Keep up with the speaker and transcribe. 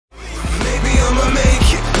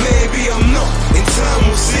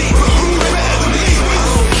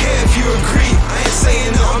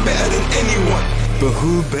But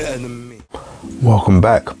who better than me? Welcome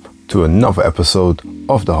back to another episode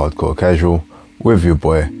of The Hardcore Casual with your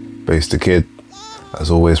boy, Bass the Kid.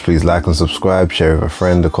 As always, please like and subscribe, share with a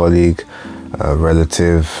friend, a colleague, a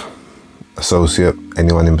relative, associate,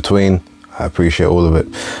 anyone in between. I appreciate all of it.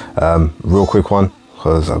 Real quick one,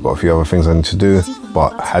 because I've got a few other things I need to do,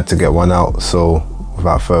 but I had to get one out. So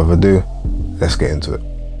without further ado, let's get into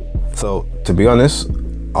it. So to be honest,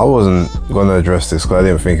 I wasn't going to address this because I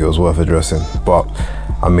didn't think it was worth addressing. But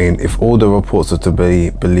I mean, if all the reports are to be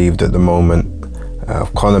believed at the moment,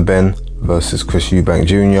 Conor Benn versus Chris Eubank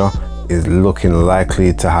Jr. is looking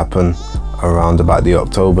likely to happen around about the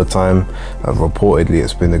October time. Reportedly,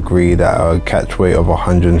 it's been agreed at a catch weight of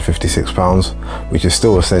 156 pounds, which is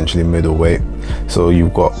still essentially middleweight. So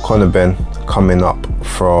you've got Conor Benn coming up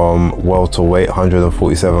from welterweight,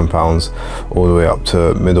 147 pounds, all the way up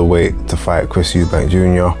to middleweight to fight Chris Eubank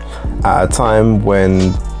Jr. at a time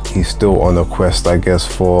when he's still on a quest, I guess,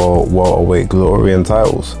 for welterweight glory and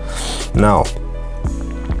titles. Now,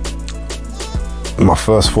 my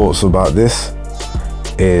first thoughts about this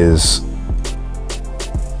is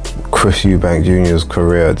Chris Eubank Jr.'s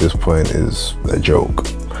career at this point is a joke.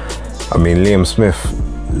 I mean, Liam Smith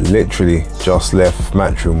literally just left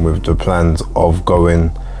Matchroom with the plans of going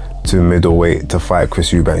to middleweight to fight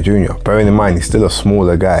Chris Eubank Jr. Bearing in mind, he's still a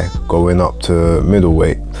smaller guy going up to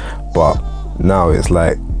middleweight, but now it's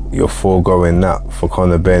like you're foregoing that for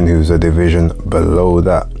Conor Benn, who's a division below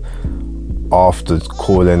that, after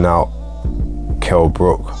calling out Kell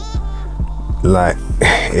Brook. Like,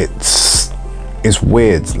 it's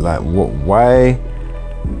weird. Like, why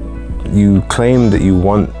you claim that you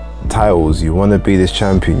want titles, you want to be this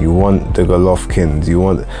champion, you want the Golovkins, you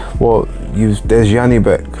want, well, there's Yanni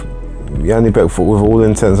Beck, with all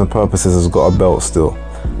intents and purposes, has got a belt still.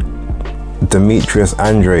 Demetrius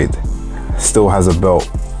Andrade still has a belt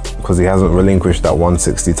because he hasn't relinquished that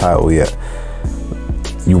 160 title yet.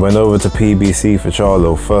 You went over to PBC for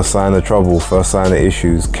Charlo, first sign of trouble, first sign of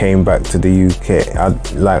issues, came back to the UK.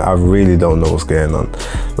 I really don't know what's going on.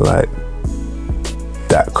 Like,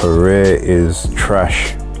 that career is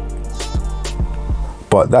trash.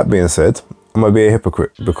 But that being said, I'm gonna be a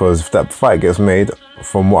hypocrite, because if that fight gets made,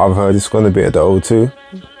 from what I've heard, it's gonna be at the O2.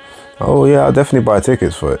 Oh yeah, I'll definitely buy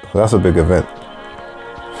tickets for it. That's a big event.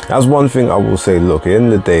 That's one thing I will say. Look, at the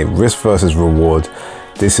end of the day, risk versus reward.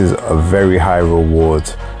 This is a very high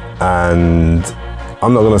reward, and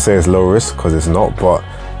I'm not gonna say it's low risk, because it's not, but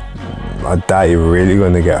I doubt you're really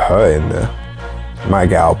gonna get hurt in there. You might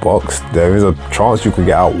get outboxed. There is a chance you could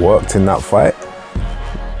get outworked in that fight.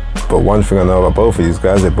 But one thing I know about both of these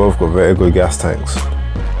guys, they both got very good gas tanks.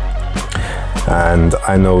 And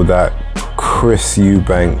I know that Chris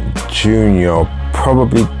Eubank Jr.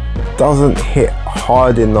 probably doesn't hit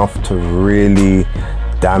hard enough to really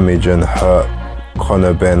damage and hurt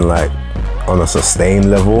Conor Benn, like on a sustained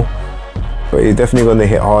level, but he's definitely going to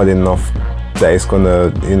hit hard enough that it's going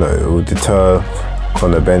to, you know, it will deter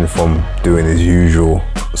Conor Benn from doing his usual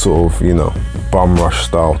sort of, you know, bum rush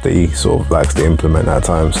style that he sort of likes to implement at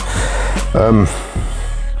times.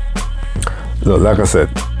 Look, like I said,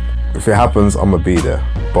 if it happens, I'm gonna be there,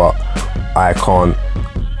 but I can't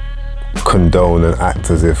condone and act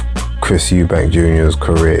as if Chris Eubank Jr.'s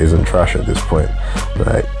career isn't trash at this point.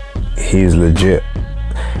 Like, he's legit.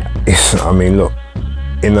 I mean, look,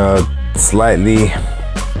 in a slightly,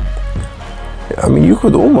 I mean, you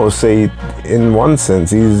could almost say, in one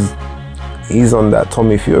sense, he's on that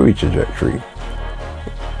Tommy Fury trajectory.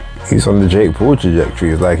 He's on the Jake Paul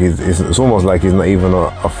trajectory. It's like it's almost like he's not even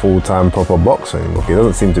a full-time proper boxer anymore. He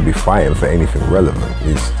doesn't seem to be fighting for anything relevant.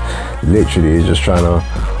 He's literally just trying to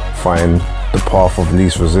find the path of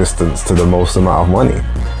least resistance to the most amount of money.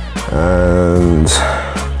 And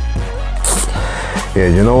yeah,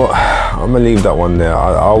 you know what? I'm gonna leave that one there.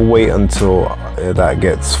 I'll wait until that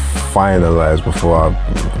gets finalized before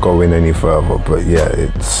I go in any further. But yeah,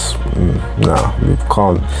 it's nah,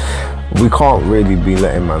 we can't really be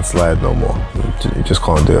letting man slide no more. You just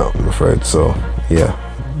can't do it, I'm afraid. So yeah,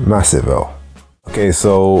 massive L. Okay,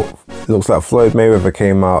 so it looks like Floyd Mayweather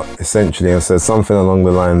came out essentially and said something along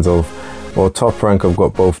the lines of, well, Top Rank have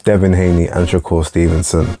got both Devin Haney and Shakur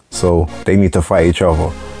Stevenson, so they need to fight each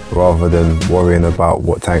other rather than worrying about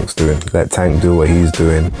what Tank's doing. Let Tank do what he's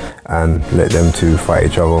doing and let them two fight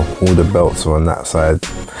each other. All the belts are on that side.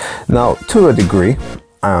 Now, to a degree,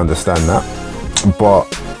 I understand that, but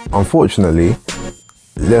unfortunately,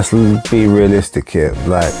 let's be realistic here.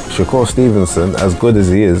 Like, Shakur Stevenson, as good as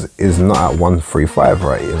he is not at 135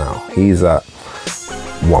 right now. He's at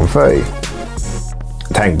 130.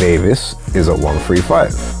 Tank Davis is at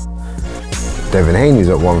 135. Devin Haney's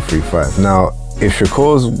at 135. Now, if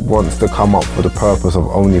Shakur's wants to come up for the purpose of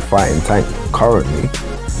only fighting Tank currently,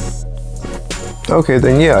 okay,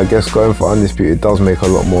 then yeah, I guess going for Undisputed does make a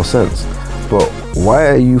lot more sense. But why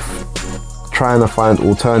are you trying to find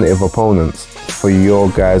alternative opponents for your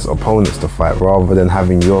guys' opponents to fight rather than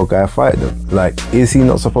having your guy fight them? Like, is he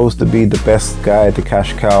not supposed to be the best guy, the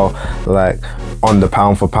cash cow, like on the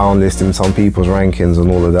pound for pound list in some people's rankings and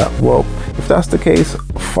all of that? Well, if that's the case,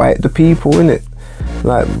 fight the people in it.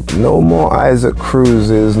 Like, no more Isaac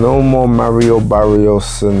Cruzes, no more Mario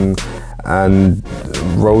Barrios and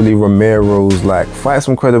Rolly Romero's. Like, fight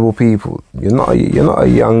some credible people. You're not a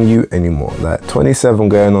young youth anymore. Like, 27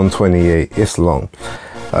 going on 28, it's long.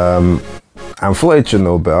 And Floyd should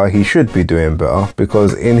know better. He should be doing better,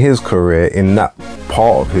 because in his career, in that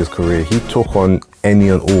part of his career, he took on any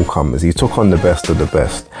and all comers. He took on the best of the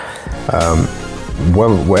best.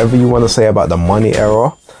 Whatever you want to say about the money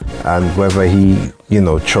era, and whether he, you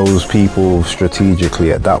know, chose people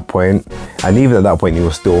strategically at that point, and even at that point he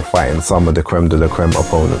was still fighting some of the creme de la creme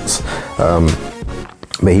opponents,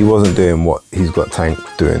 but he wasn't doing what he's got Tank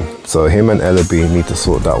doing. So him and Ellaby need to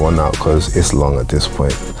sort that one out, because it's long at this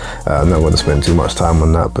point. I'm not going to spend too much time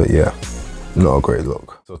on that, but yeah, not a great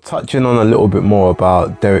look. So touching on a little bit more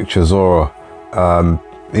about Derek Chisora,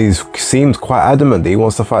 he seems quite adamant that he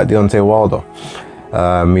wants to fight Deontay Wilder.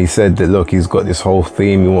 He said that, look, he's got this whole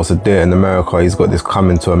theme, he wants to do it in America, he's got this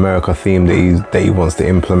coming to America theme that he wants to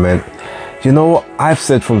implement. You know what, I've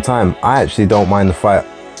said from time, I actually don't mind the fight.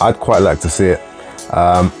 I'd quite like to see it.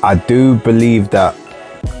 I do believe that,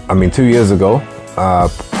 I mean, 2 years ago,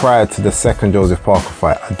 prior to the second Joseph Parker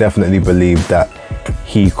fight, I definitely believed that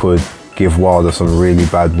he could give Wilder some really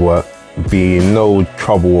bad work, be in no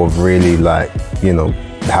trouble of really, like, you know,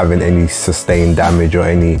 having any sustained damage or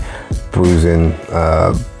any bruising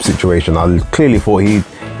situation. I clearly thought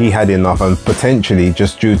he had enough, and potentially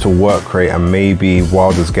just due to work rate and maybe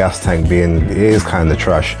Wilder's gas tank is kind of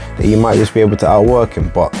trash, that he might just be able to outwork him.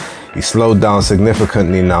 But he slowed down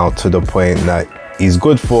significantly now, to the point that he's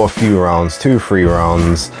good for a few rounds, 2-3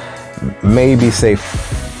 rounds, maybe say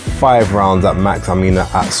 5 rounds at max. I mean,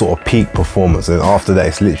 at sort of peak performance, and after that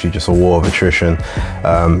it's literally just a war of attrition.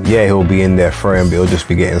 Yeah, he'll be in there throwing, but he'll just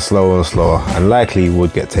be getting slower and slower, and likely he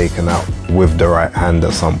would get taken out with the right hand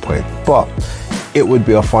at some point. But it would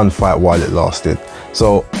be a fun fight while it lasted.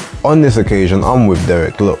 So on this occasion, I'm with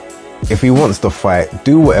Derek. Look, if he wants to fight,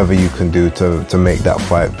 do whatever you can do to make that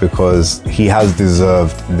fight, because he has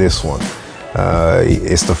deserved this one.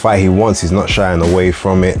 It's the fight he wants, he's not shying away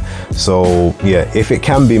from it. So yeah, if it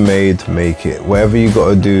can be made, make it. Whatever you got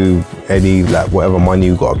to do, whatever money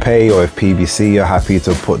you got to pay, or if PBC are happy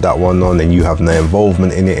to put that one on and you have no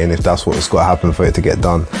involvement in it, and if that's what's got to happen for it to get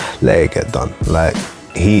done, let it get done. Like,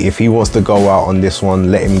 if he wants to go out on this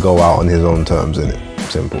one, let him go out on his own terms, innit?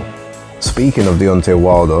 Simple. Speaking of Deontay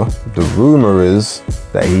Wilder, the rumor is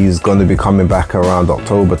that he's going to be coming back around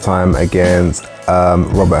October time against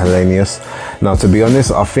Robert Helenius. Now, to be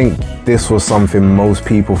honest, I think this was something most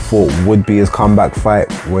people thought would be his comeback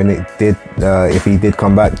fight when it did, if he did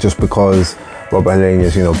come back, just because Robert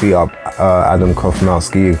Helenius, you know, beat up Adam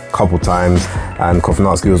Kownacki a couple times, and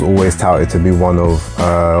Kownacki was always touted to be one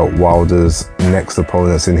of Wilder's next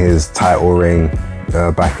opponents in his title reign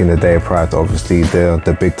back in the day, prior to obviously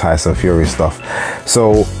the big Tyson Fury stuff.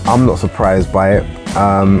 So I'm not surprised by it.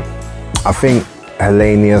 I think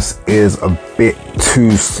Helenius is a bit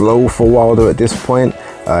too slow for Wilder at this point.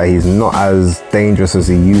 He's not as dangerous as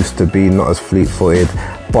he used to be, not as fleet-footed,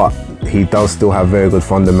 but he does still have very good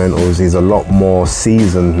fundamentals. He's a lot more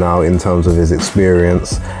seasoned now in terms of his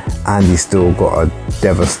experience, and he's still got a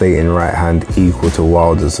devastating right hand equal to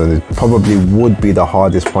Wilder's, and it probably would be the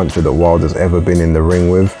hardest puncher that Wilder's ever been in the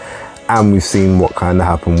ring with. And we've seen what kind of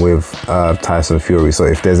happened with Tyson Fury, so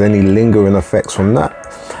if there's any lingering effects from that,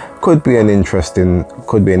 could be an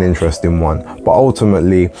interesting one. But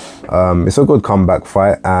ultimately, it's a good comeback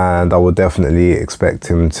fight, and I would definitely expect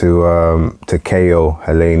him to KO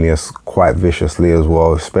Helenius quite viciously as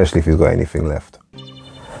well, especially if he's got anything left.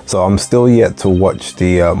 So I'm still yet to watch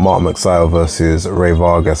the Mark Magsayo versus Ray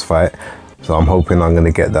Vargas fight, so I'm hoping I'm going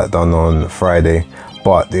to get that done on Friday.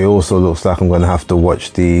 But it also looks like I'm going to have to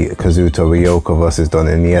watch the Kazuto Ioka versus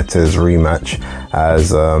Donny Nietes rematch,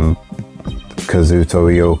 as Kazuto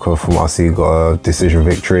Ioka, from what I see, got a decision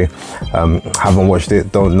victory. Haven't watched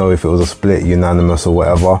it, don't know if it was a split, unanimous or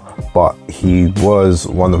whatever, but he was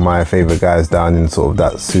one of my favorite guys down in sort of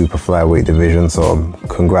that super flyweight division, so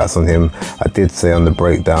congrats on him. I did say on the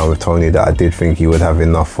breakdown with Tony that I did think he would have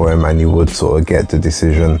enough for him and he would sort of get the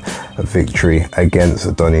decision victory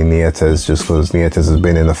against Donny Nietes, just because Nietes has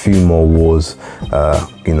been in a few more wars,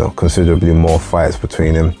 you know, considerably more fights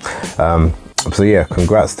between him. So yeah,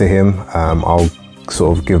 congrats to him. I'll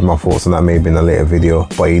sort of give my thoughts on that maybe in a later video,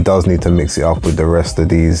 but he does need to mix it up with the rest of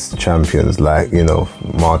these champions, like, you know,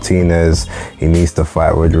 Martinez. He needs to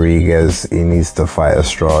fight Rodriguez, he needs to fight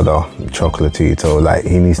Estrada, Chocolatito. Like,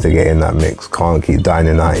 he needs to get in that mix. Can't keep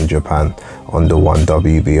dining out in Japan on the one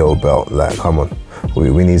WBO belt. Like, come on,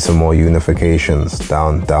 we need some more unifications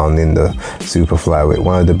down in the super flyweight,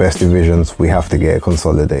 one of the best divisions. We have to get it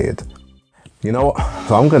consolidated. You know what,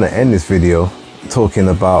 so I'm gonna end this video talking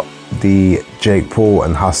about the Jake Paul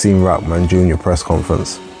and Hasim Rahman Jr. press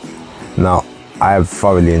conference. Now, I've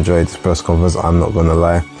thoroughly enjoyed this press conference, I'm not gonna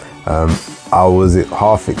lie. I was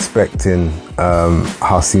half expecting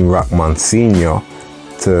Hasim Rahman Sr.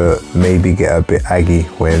 to maybe get a bit aggy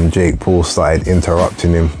when Jake Paul started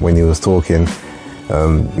interrupting him when he was talking.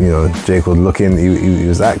 You know, Jake was looking, he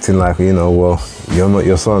was acting like, you know, well, you're not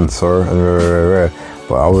your son, sir, and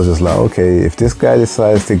but I was just like, okay, if this guy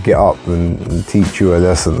decides to get up and teach you a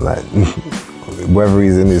lesson, like, whether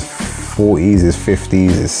he's in his 40s, his 50s,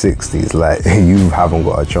 his 60s, like, you haven't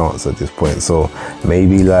got a chance at this point. So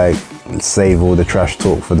maybe, like, save all the trash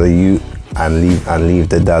talk for the youth and leave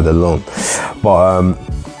the dad alone. But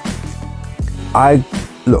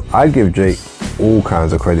I give Jake all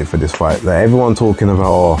kinds of credit for this fight. Like, everyone talking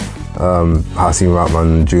about, Hasim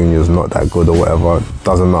Rahman Jr. is not that good or whatever,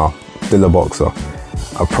 doesn't matter. Still a boxer.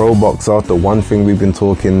 A pro boxer. The one thing we've been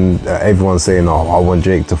talking, everyone's saying, oh, I want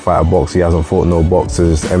Jake to fight a boxer. He hasn't fought no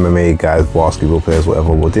boxers, MMA guys, basketball players,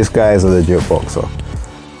 whatever. Well, this guy is a legit boxer.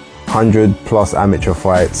 100+ amateur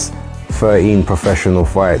fights, 13 professional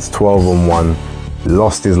fights, 12-1.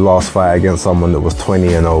 Lost his last fight against someone that was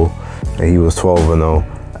 20-0. He was 12-0.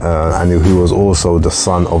 And who was also the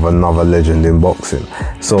son of another legend in boxing.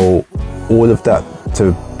 So all of that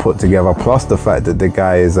to put together, plus the fact that the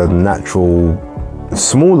guy is a natural,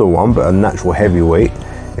 smaller one, but a natural heavyweight.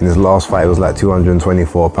 In his last fight, it was like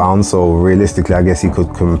 224 pounds. So realistically, I guess he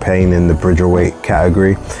could campaign in the bridgerweight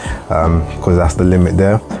category, because that's the limit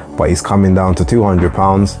there. But he's coming down to 200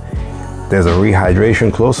 pounds. There's a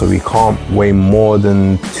rehydration clause, so he can't weigh more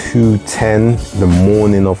than 210 the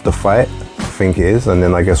morning of the fight, I think it is. And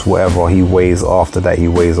then I guess whatever he weighs after that, he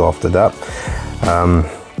weighs after that.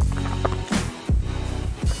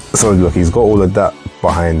 So look, he's got all of that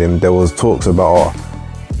behind him. There was talks about,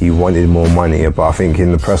 he wanted more money, but I think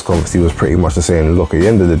in the press conference he was pretty much just saying, look, at the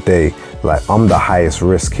end of the day, like, I'm the highest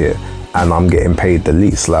risk here and I'm getting paid the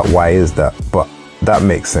least. Like, why is that? But that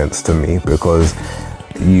makes sense to me, because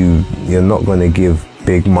you're not going to give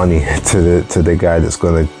big money to the guy that's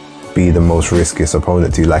going to be the most riskiest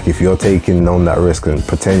opponent to you. Like, if you're taking on that risk and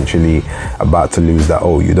potentially about to lose that,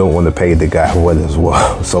 you don't want to pay the guy well as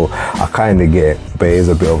well. So I kind of get it, but it is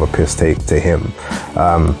a bit of a piss take to him.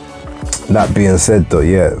 That being said though,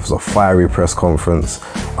 yeah, it was a fiery press conference.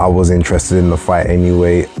 I was interested in the fight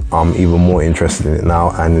anyway. I'm even more interested in it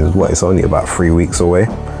now, and it's only about 3 weeks away,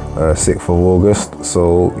 6th of August.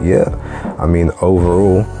 So yeah, I mean,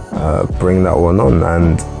 overall, bring that one on.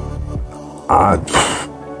 And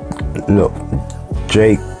look,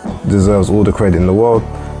 Jake deserves all the credit in the world.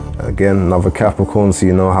 Again, another Capricorn, so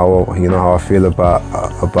you know how I feel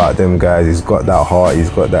about them guys. He's got that heart,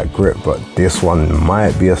 he's got that grip, but this one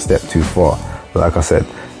might be a step too far. Like I said,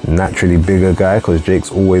 naturally bigger guy, because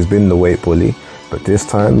Jake's always been the weight bully, but this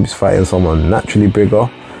time he's fighting someone naturally bigger.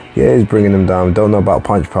 Yeah, he's bringing him down. Don't know about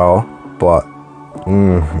punch power, but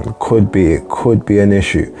it could be an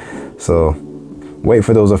issue. So wait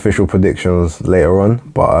for those official predictions later on.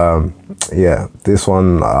 But yeah, this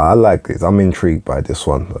one, I like it. I'm intrigued by this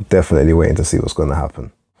one. I'm definitely waiting to see what's going to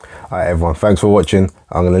happen. All right, everyone, thanks for watching.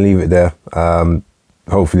 I'm going to leave it there.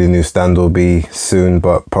 Hopefully the new stand will be soon,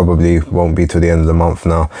 but probably won't be till the end of the month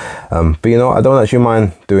now. But you know, I don't actually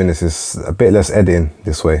mind doing this. It's a bit less editing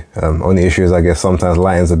this way. Only issue is, I guess, sometimes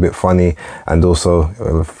lighting's a bit funny, and also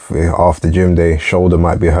after gym day, shoulder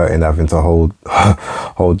might be hurting having to hold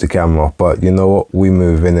the camera. But you know what, we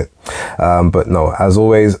move in it. But no, as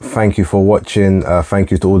always, thank you for watching.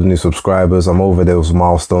 Thank you to all the new subscribers. I'm over those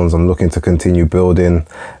milestones. I'm looking to continue building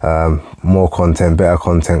more content, better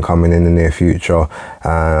content coming in the near future.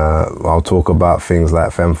 I'll talk about things like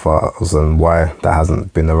FemFiles and why that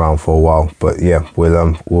hasn't been around for a while. But yeah,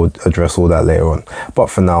 we'll address all that later on. But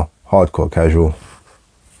for now, Hardcore Casual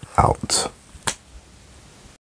out.